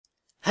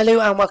Hello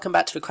and welcome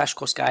back to the Crash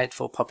Course Guide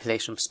for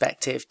Population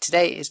Perspective.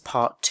 Today is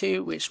part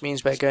 2, which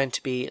means we're going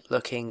to be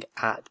looking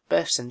at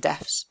births and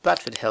deaths,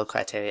 Bradford Hill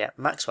criteria,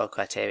 Maxwell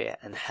criteria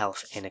and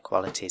health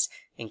inequalities,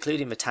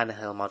 including the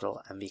Tannehill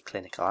model and the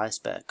clinical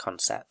iceberg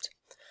concept.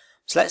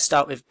 So let's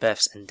start with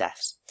births and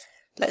deaths.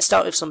 Let's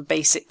start with some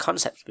basic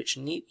concepts which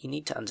you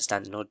need to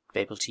understand in order to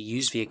be able to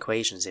use the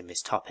equations in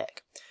this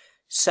topic.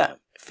 So,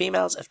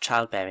 females of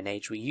childbearing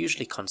age we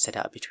usually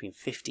consider between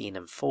 15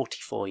 and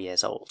 44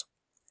 years old.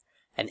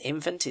 An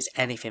infant is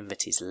anything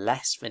that is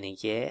less than a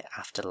year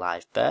after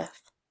live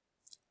birth.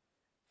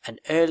 An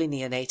early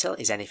neonatal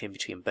is anything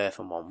between birth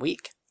and 1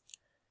 week.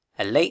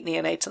 A late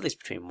neonatal is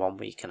between 1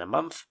 week and a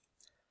month.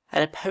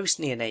 And a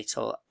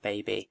post-neonatal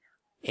baby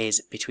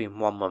is between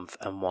 1 month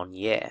and 1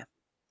 year.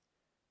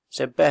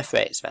 So birth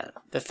rates then.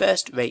 The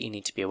first rate you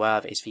need to be aware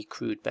of is the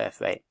crude birth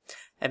rate.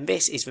 And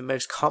this is the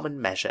most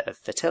common measure of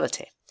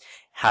fertility.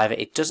 However,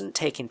 it doesn't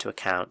take into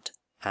account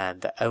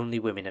that only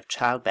women of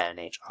childbearing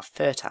age are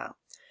fertile.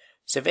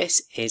 So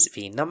this is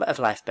the number of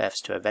live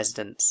births to a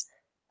residence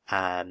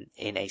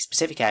in a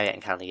specific area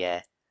and calendar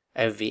year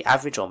over the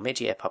average or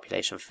mid-year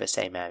population for the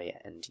same area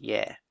and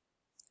year.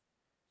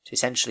 So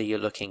essentially you're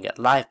looking at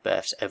live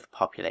births over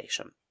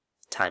population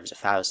times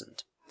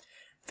 1,000.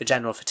 For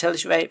general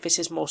fertility rate, this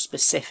is more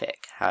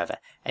specific, however,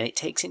 and it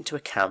takes into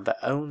account that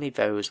only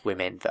those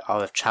women that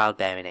are of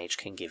childbearing age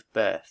can give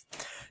birth.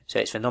 So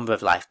it's the number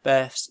of live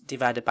births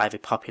divided by the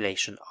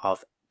population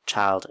of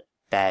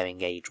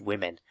childbearing age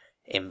women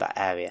in that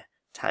area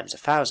times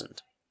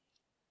 1,000.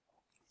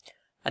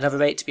 Another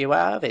rate to be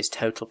aware of is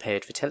total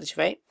period fertility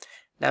rate.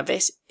 Now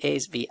this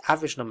is the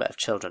average number of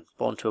children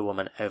born to a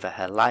woman over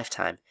her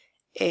lifetime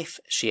if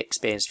she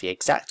experienced the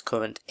exact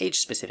current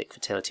age-specific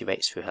fertility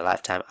rates through her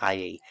lifetime,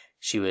 i.e.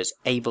 she was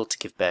able to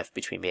give birth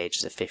between the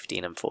ages of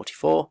 15 and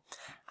 44,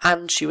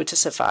 and she were to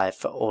survive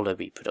for all her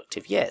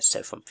reproductive years,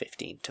 so from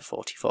 15 to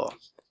 44.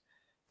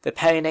 The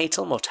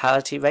perinatal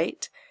mortality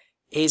rate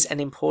is an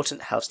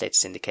important health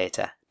status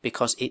indicator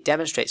because it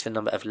demonstrates the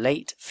number of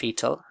late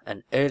fetal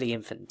and early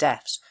infant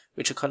deaths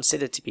which are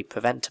considered to be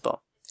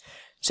preventable.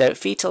 So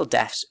fetal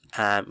deaths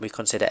we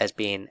consider as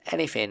being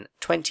anything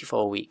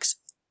 24 weeks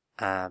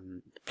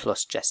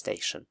plus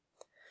gestation.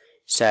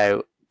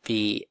 So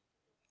the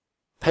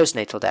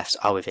postnatal deaths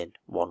are within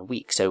 1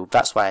 week. So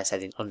that's why I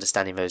said in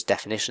understanding those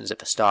definitions at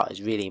the start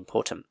is really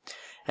important.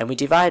 And we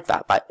divide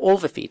that by all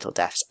the fetal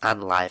deaths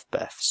and live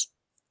births.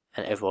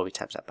 And overall we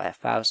times that by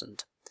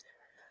 1,000.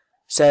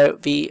 So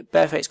the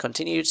birth rates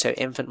continued, so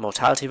infant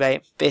mortality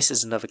rate, this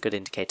is another good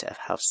indicator of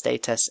health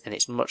status and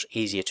it's much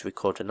easier to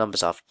record the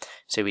numbers of.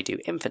 So we do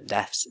infant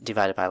deaths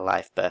divided by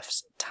live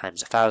births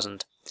times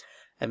 1,000.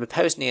 And the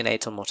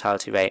post-neonatal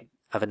mortality rate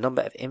are the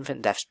number of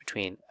infant deaths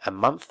between a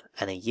month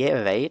and a year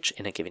of age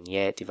in a given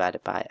year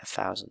divided by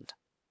 1,000.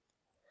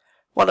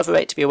 One other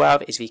rate to be aware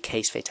of is the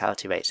case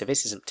fatality rate. So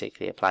this isn't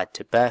particularly applied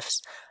to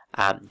births,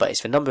 but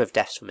it's the number of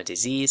deaths from a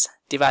disease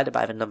divided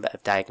by the number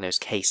of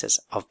diagnosed cases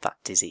of that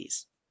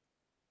disease.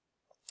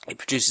 It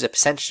produces a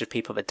percentage of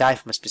people that die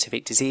from a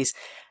specific disease,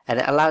 and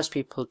it allows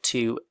people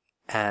to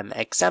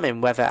examine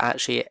whether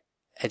actually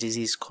a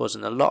disease is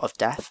causing a lot of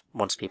death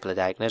once people are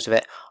diagnosed with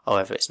it, or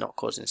whether it's not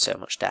causing so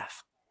much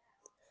death.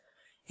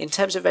 In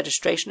terms of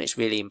registration, it's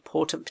really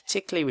important,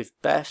 particularly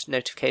with births,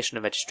 notification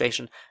and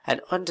registration, and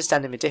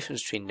understanding the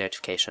difference between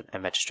notification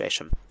and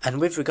registration.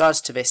 And with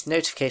regards to this,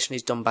 notification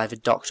is done by the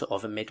doctor or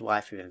the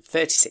midwife within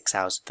 36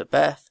 hours of the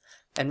birth,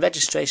 and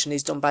registration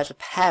is done by the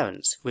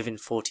parents within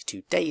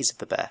 42 days of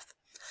the birth.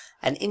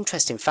 An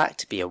interesting fact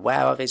to be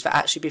aware of is that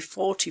actually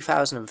before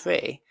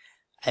 2003,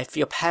 if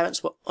your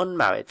parents were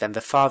unmarried, then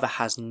the father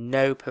has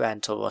no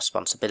parental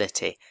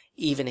responsibility,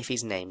 even if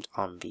he's named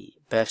on the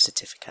birth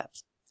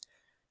certificate.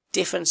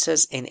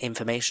 Differences in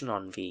information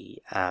on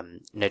the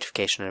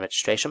notification and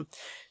registration.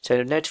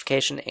 So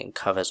notification, it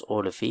covers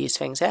all of these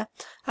things here,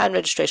 and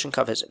registration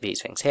covers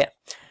these things here.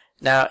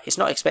 Now, it's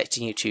not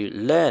expecting you to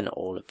learn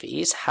all of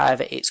these,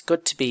 however, it's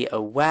good to be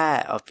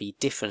aware of the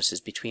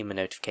differences between the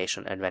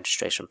notification and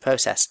registration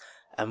process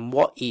and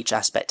what each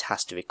aspect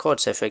has to record.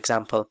 So, for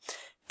example,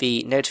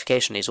 the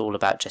notification is all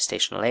about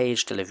gestational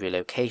age, delivery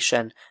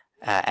location,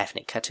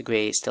 ethnic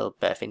category,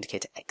 stillbirth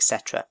indicator,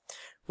 etc.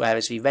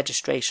 Whereas the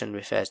registration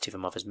refers to the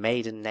mother's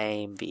maiden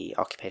name, the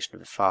occupation of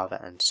the father,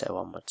 and so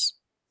onwards.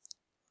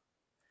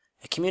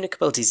 A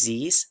communicable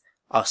disease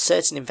are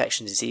certain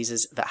infection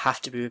diseases that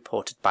have to be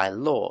reported by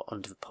law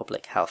under the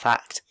Public Health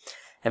Act,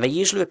 and they're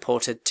usually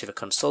reported to the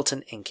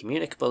consultant in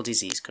communicable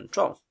disease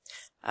control,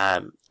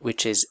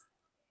 which is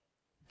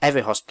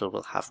every hospital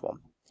will have one,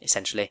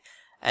 essentially,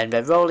 and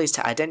their role is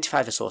to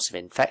identify the source of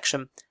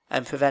infection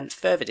and prevent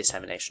further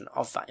dissemination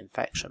of that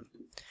infection.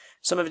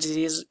 Some of the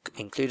diseases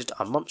included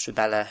are mumps,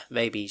 rubella,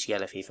 rabies,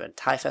 yellow fever and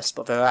typhus,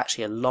 but there are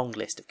actually a long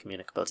list of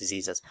communicable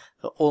diseases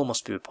that all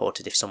must be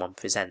reported if someone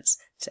presents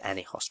to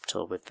any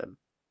hospital with them.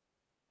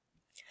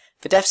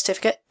 The death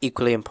certificate,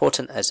 equally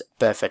important as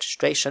birth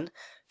registration,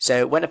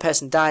 so when a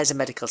person dies, a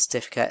medical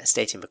certificate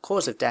stating the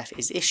cause of death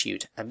is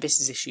issued, and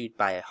this is issued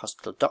by a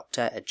hospital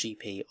doctor, a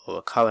GP or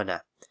a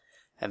coroner.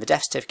 And the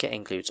death certificate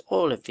includes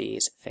all of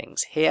these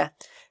things here.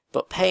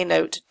 But pay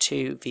note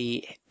to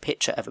the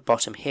picture at the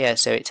bottom here,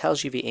 so it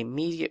tells you the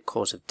immediate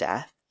cause of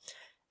death,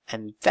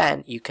 and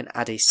then you can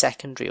add a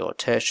secondary or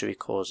tertiary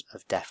cause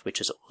of death which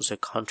has also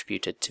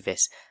contributed to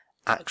this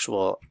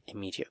actual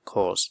immediate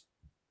cause.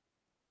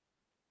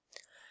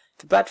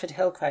 The Bradford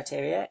Hill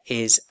criteria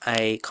is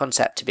a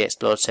concept to be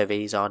explored, so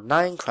these are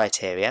 9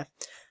 criteria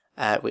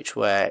which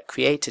were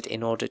created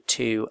in order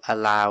to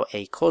allow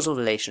a causal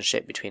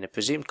relationship between a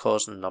presumed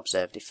cause and an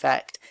observed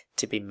effect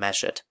to be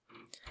measured.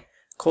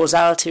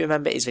 Causality,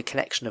 remember, is the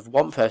connection of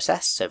one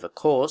process, so the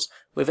cause,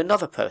 with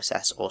another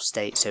process or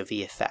state, so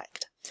the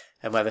effect.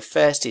 And where the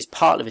first is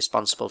partly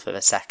responsible for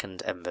the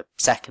second, and the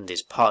second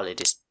is partly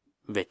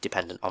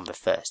dependent on the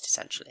first,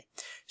 essentially.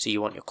 So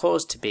you want your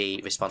cause to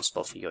be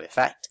responsible for your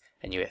effect,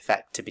 and your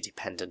effect to be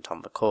dependent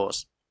on the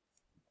cause.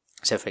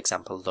 So, for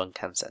example, lung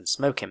cancer and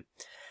smoking.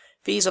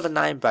 These are the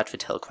 9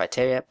 Bradford Hill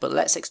criteria, but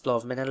let's explore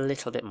them in a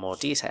little bit more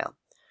detail.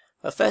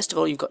 Well, first of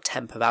all, you've got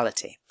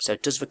temporality. So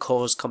does the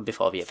cause come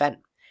before the event?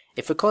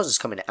 If the cause is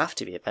coming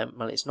after the event,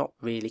 well, it's not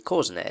really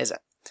causing it, is it?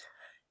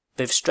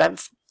 With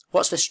strength,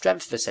 what's the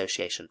strength of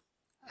association?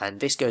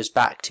 And this goes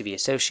back to the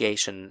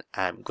association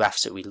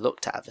graphs that we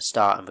looked at the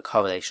start and the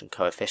correlation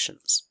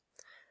coefficients.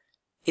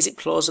 Is it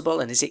plausible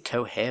and is it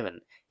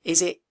coherent?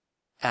 Is it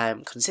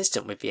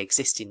consistent with the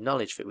existing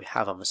knowledge that we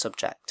have on the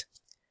subject?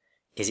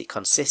 Is it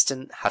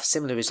consistent? Have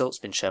similar results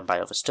been shown by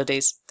other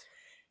studies?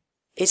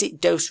 Is it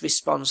dose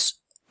response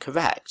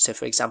correct? So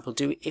for example,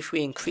 if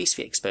we increase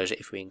the exposure,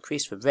 if we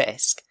increase the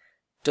risk,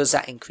 does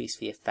that increase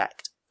the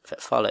effect that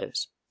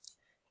follows?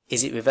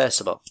 Is it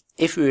reversible?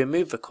 If we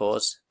remove the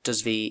cause,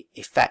 does the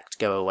effect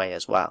go away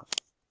as well?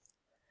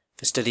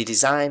 For study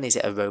design, is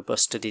it a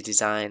robust study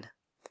design?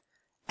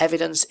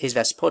 Evidence, is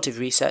there supportive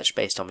research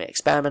based on the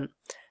experiment?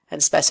 And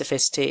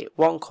specificity,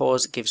 one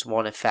cause gives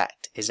one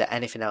effect. Is there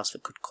anything else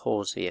that could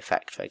cause the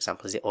effect, for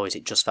example, or is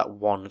it just that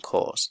one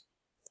cause?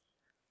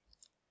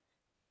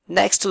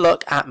 Next, to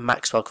look at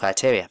Maxwell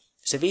criteria.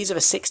 So these are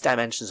the 6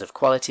 dimensions of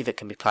quality that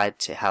can be applied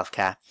to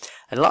healthcare,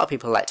 and a lot of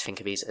people like to think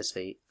of these as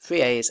the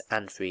 3 A's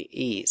and 3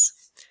 E's.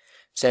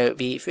 So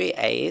the 3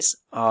 A's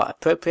are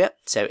appropriate,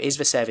 so is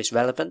the service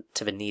relevant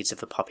to the needs of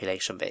the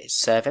population that it's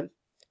serving?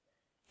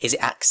 Is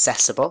it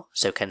accessible,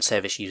 so can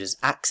service users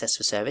access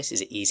the service?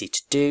 Is it easy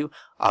to do?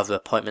 Are there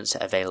appointments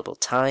at available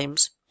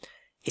times?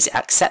 Is it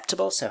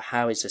acceptable, so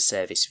how is the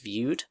service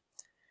viewed?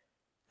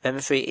 Then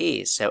the 3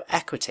 E's, so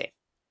equity.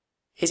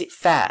 Is it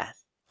fair?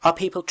 Are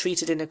people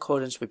treated in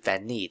accordance with their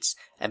needs?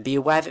 And be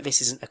aware that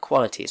this isn't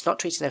equality. It's not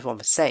treating everyone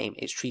the same,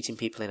 it's treating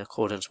people in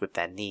accordance with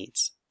their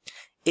needs.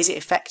 Is it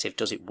effective?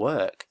 Does it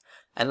work?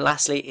 And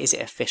lastly, is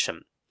it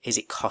efficient? Is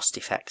it cost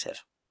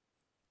effective?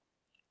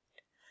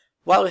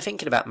 While we're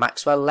thinking about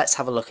Maxwell, let's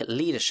have a look at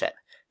leadership,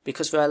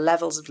 because there are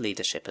levels of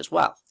leadership as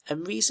well,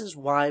 and reasons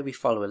why we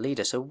follow a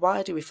leader. So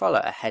why do we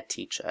follow a head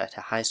teacher at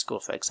a high school,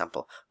 for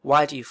example?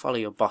 Why do you follow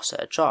your boss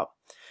at a job?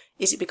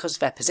 Is it because of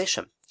their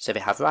position? So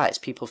they have rights.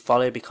 People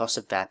follow because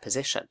of their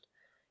position.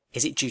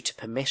 Is it due to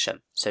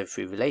permission? So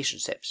through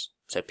relationships.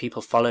 So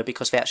people follow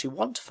because they actually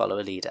want to follow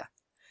a leader.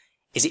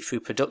 Is it through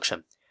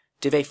production?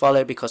 Do they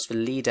follow because the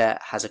leader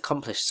has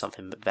accomplished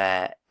something that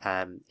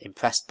they're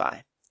impressed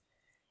by?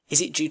 Is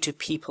it due to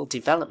people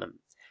development?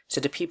 So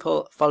do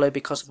people follow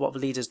because of what the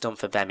leader's done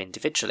for them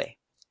individually?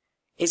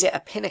 Is it a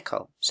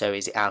pinnacle? So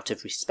is it out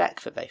of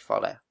respect that they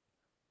follow?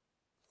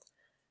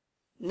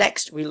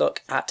 Next, we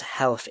look at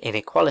health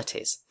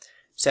inequalities.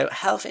 So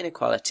health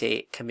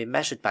inequality can be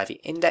measured by the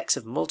index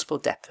of multiple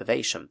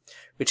deprivation,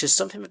 which is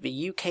something that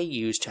the UK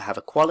used to have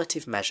a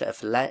qualitative measure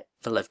of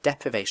level of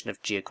deprivation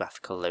of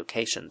geographical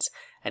locations,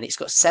 and it's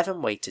got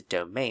 7 weighted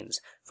domains,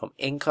 from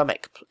income,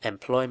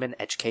 employment,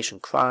 education,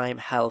 crime,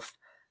 health.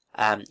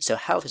 So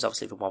health is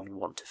obviously the one we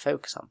want to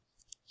focus on.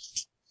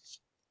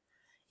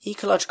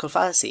 Ecological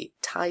fallacy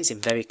ties in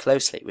very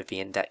closely with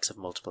the index of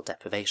multiple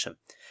deprivation,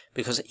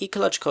 because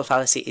ecological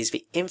fallacy is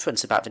the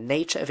inference about the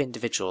nature of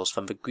individuals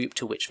from the group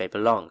to which they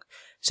belong.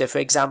 So for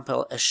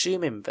example,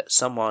 assuming that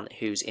someone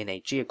who's in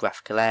a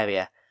geographical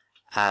area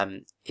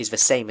is the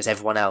same as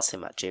everyone else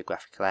in that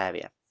geographical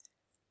area.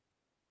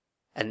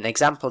 An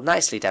example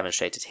nicely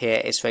demonstrated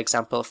here is, for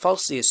example,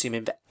 falsely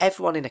assuming that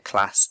everyone in a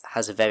class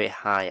has a very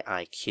high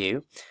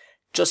IQ,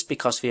 just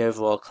because the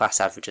overall class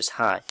average is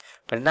high,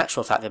 when in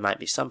actual fact there might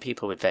be some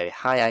people with very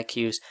high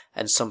IQs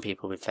and some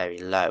people with very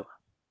low.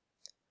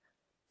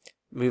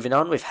 Moving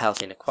on with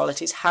health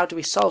inequalities, how do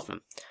we solve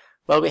them?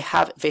 Well, we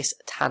have this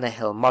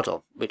Tannehill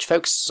model, which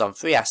focuses on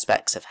 3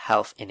 aspects of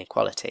health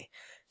inequality.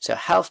 So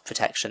health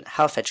protection,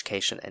 health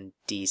education, and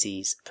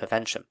disease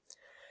prevention.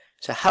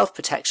 So health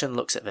protection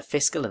looks at the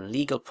fiscal and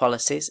legal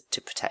policies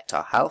to protect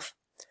our health.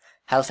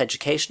 Health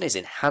education is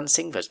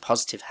enhancing those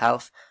positive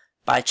health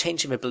by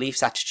changing the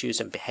beliefs,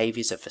 attitudes and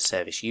behaviours of the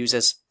service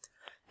users.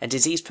 And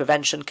disease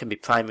prevention can be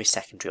primary,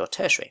 secondary or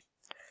tertiary.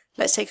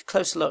 Let's take a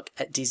closer look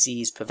at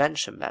disease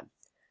prevention then.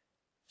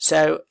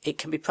 So it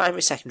can be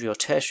primary, secondary or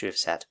tertiary, we've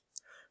said.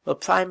 Well,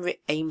 primary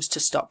aims to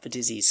stop the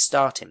disease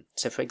starting.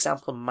 So for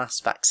example, mass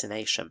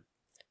vaccination.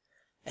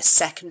 A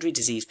secondary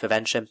disease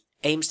prevention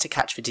aims to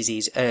catch the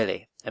disease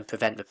early and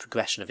prevent the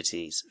progression of a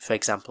disease, for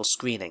example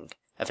screening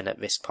of an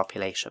at-risk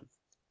population.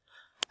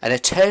 And a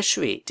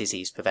tertiary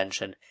disease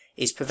prevention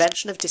is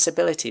prevention of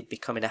disability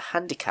becoming a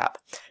handicap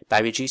by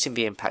reducing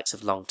the impacts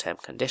of long-term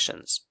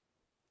conditions.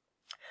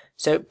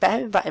 So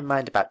bearing that in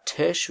mind about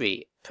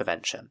tertiary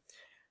prevention,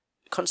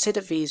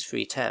 consider these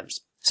three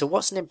terms. So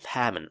what's an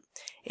impairment?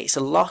 It's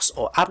a loss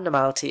or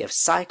abnormality of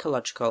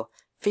psychological,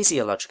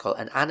 physiological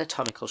and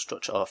anatomical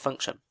structure or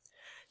function.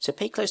 So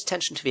pay close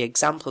attention to the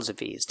examples of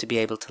these to be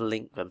able to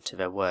link them to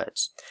their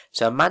words.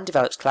 So a man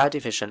develops cloudy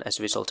vision as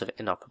a result of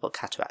inoperable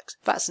cataracts.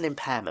 That's an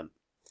impairment.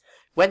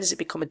 When does it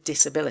become a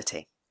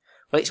disability?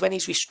 Well, it's when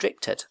he's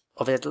restricted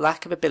or the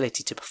lack of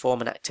ability to perform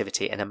an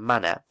activity in a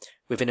manner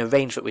within a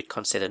range that we'd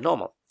consider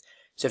normal.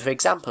 So for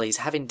example, he's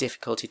having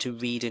difficulty to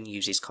read and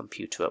use his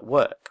computer at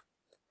work.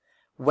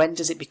 When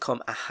does it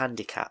become a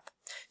handicap?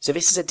 So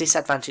this is a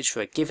disadvantage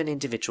for a given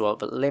individual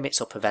that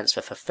limits or prevents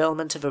the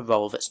fulfillment of a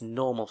role that's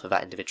normal for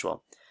that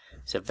individual.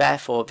 So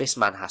therefore this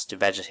man has to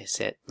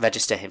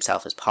register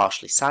himself as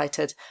partially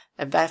sighted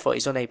and therefore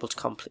is unable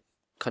to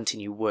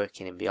continue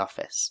working in the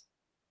office.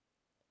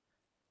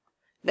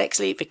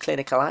 Nextly, the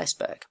clinical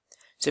iceberg.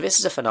 So this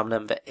is a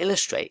phenomenon that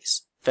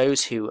illustrates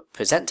those who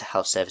present to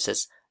health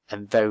services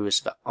and those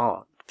that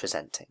aren't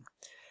presenting.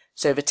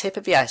 So the tip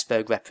of the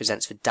iceberg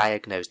represents the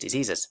diagnosed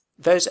diseases,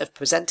 those that have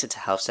presented to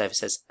health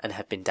services and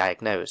have been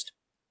diagnosed.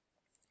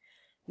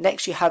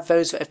 Next you have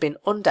those that have been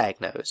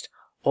undiagnosed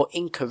or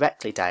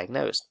incorrectly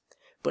diagnosed,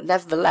 but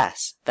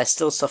nevertheless they're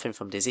still suffering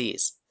from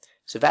disease,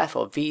 so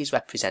therefore these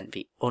represent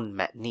the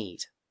unmet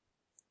need.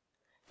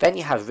 Then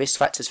you have risk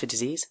factors for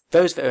disease,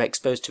 those that are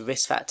exposed to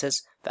risk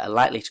factors that are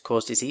likely to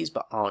cause disease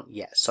but aren't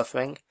yet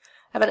suffering,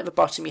 and then at the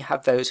bottom you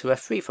have those who are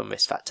free from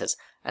risk factors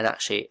and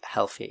actually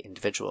healthy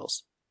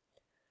individuals.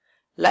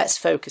 Let's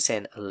focus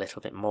in a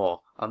little bit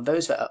more on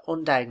those that are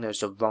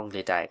undiagnosed or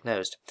wrongly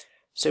diagnosed,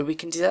 so we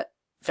can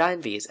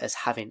define these as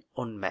having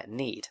unmet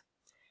need.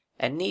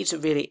 And need's a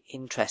really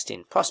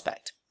interesting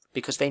prospect,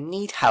 because they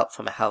need help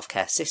from a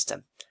healthcare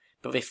system,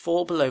 but they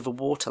fall below the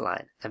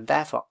waterline and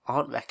therefore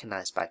aren't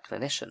recognised by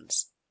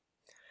clinicians.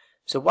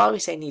 So while we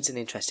say need's an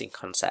interesting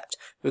concept,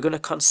 we're going to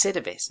consider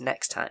this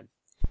next time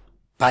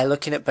by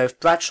looking at both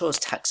Bradshaw's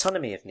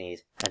taxonomy of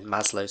need and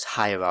Maslow's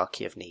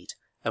hierarchy of need,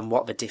 and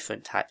what the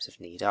different types of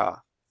need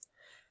are.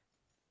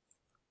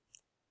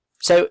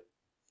 So,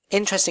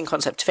 interesting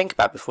concept to think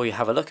about before you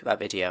have a look at that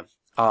video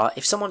are,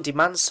 if someone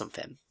demands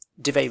something,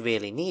 do they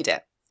really need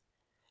it?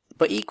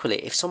 But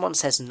equally, if someone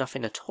says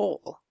nothing at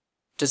all,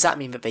 does that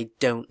mean that they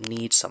don't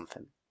need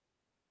something?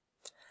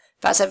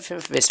 That's everything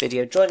for this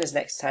video. Join us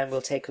next time.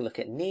 We'll take a look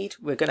at need.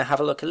 We're going to have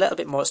a look a little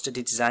bit more at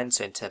study design,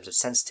 so in terms of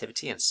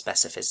sensitivity and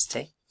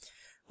specificity.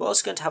 We're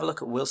also going to have a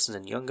look at Wilson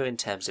and Younger in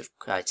terms of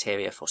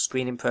criteria for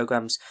screening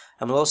programs,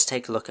 and we'll also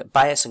take a look at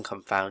bias and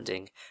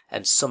confounding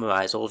and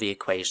summarise all the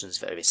equations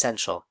that are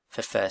essential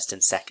for first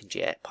and second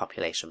year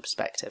population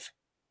perspective.